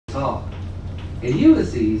talk. In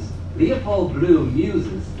Ulysses, Leopold Bloom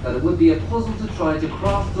muses that it would be a puzzle to try to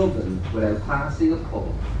cross Dublin without passing a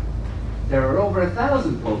pub. There are over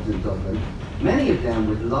 1,000 pubs in Dublin, many of them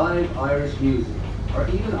with live Irish music or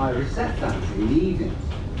even Irish set dancing in the evenings.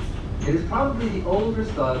 It is probably the older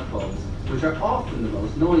style pubs which are often the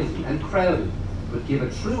most noisy and crowded, but give a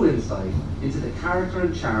true insight into the character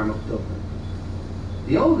and charm of Dublin.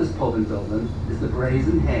 The oldest pub in Dublin is the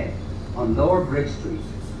Brazen Head on Lower Bridge Street,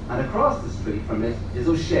 and across the street from it is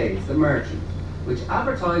O'Shea's the Merchant, which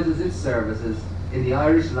advertises its services in the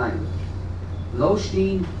Irish language.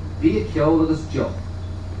 Loistín bia ceolagus joch.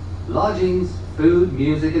 Lodgings, food,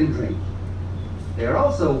 music and drink. They are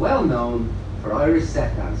also well known for Irish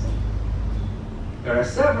set dancing. There are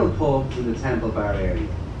several pubs in the Temple Bar area.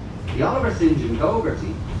 The Oliver St John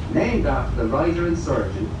Gogarty, named after the writer and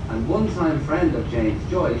surgeon and one-time friend of James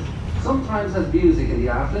Joyce, sometimes has music in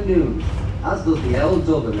the afternoons, as does the Old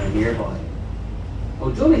Dubliner nearby.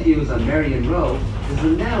 O'Donoghue's on Merrion Road is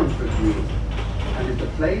renowned for its music, and is the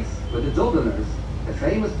place where the Dubliners, the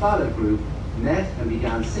famous ballad group, met and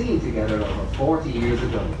began singing together over 40 years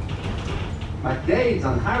ago. MacDade's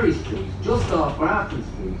on Harry Street, just off Grafton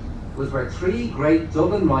Street, was where three great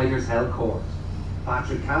Dublin writers held court: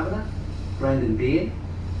 Patrick Kavenaugh, Brendan Behan,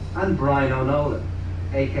 and Brian O'Nolan,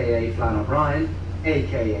 aka Flann O'Brian,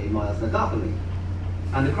 aka Myles na gCopaleen.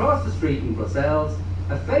 And across the street in Bruxelles,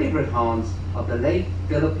 a favourite haunt of the late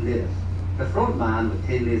Phillip Lynott, the frontman with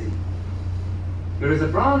Thin Lizzie. There is a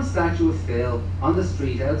bronze statue of Phil on the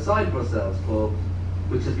street outside Bruxelles Pub,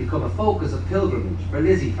 which has become a focus of pilgrimage for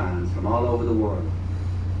Lizzie fans from all over the world.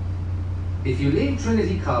 If you leave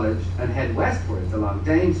Trinity College and head westwards along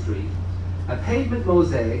Dane St, a pavement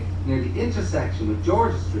mosaic near the intersection with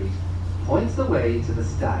George Street points the way to the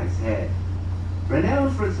Stag's Head.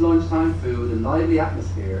 Renowned for its lunchtime food and lively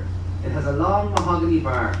atmosphere, it has a long mahogany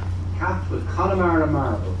bar capped with connemara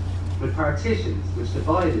marble, with partitions which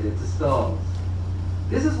divide it into stalls.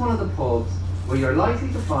 This is one of the pubs where you're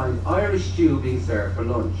likely to find Irish stew being served for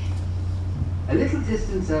lunch. A little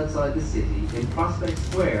distance outside the city, in Prospect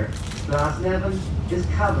Square, Glasnevin, is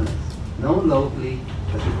Kavenaugh, known locally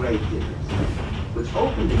as the Gravediggers, which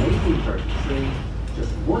opened in 1833,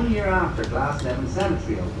 just 1 year after Glasnevin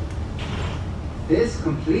Cemetery opened. This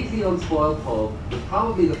completely unspoiled pub was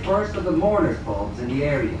probably the first of the mourners pubs in the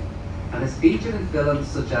area, and is featured in films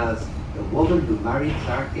such as The Woman Who Married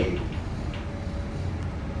Clark Gable.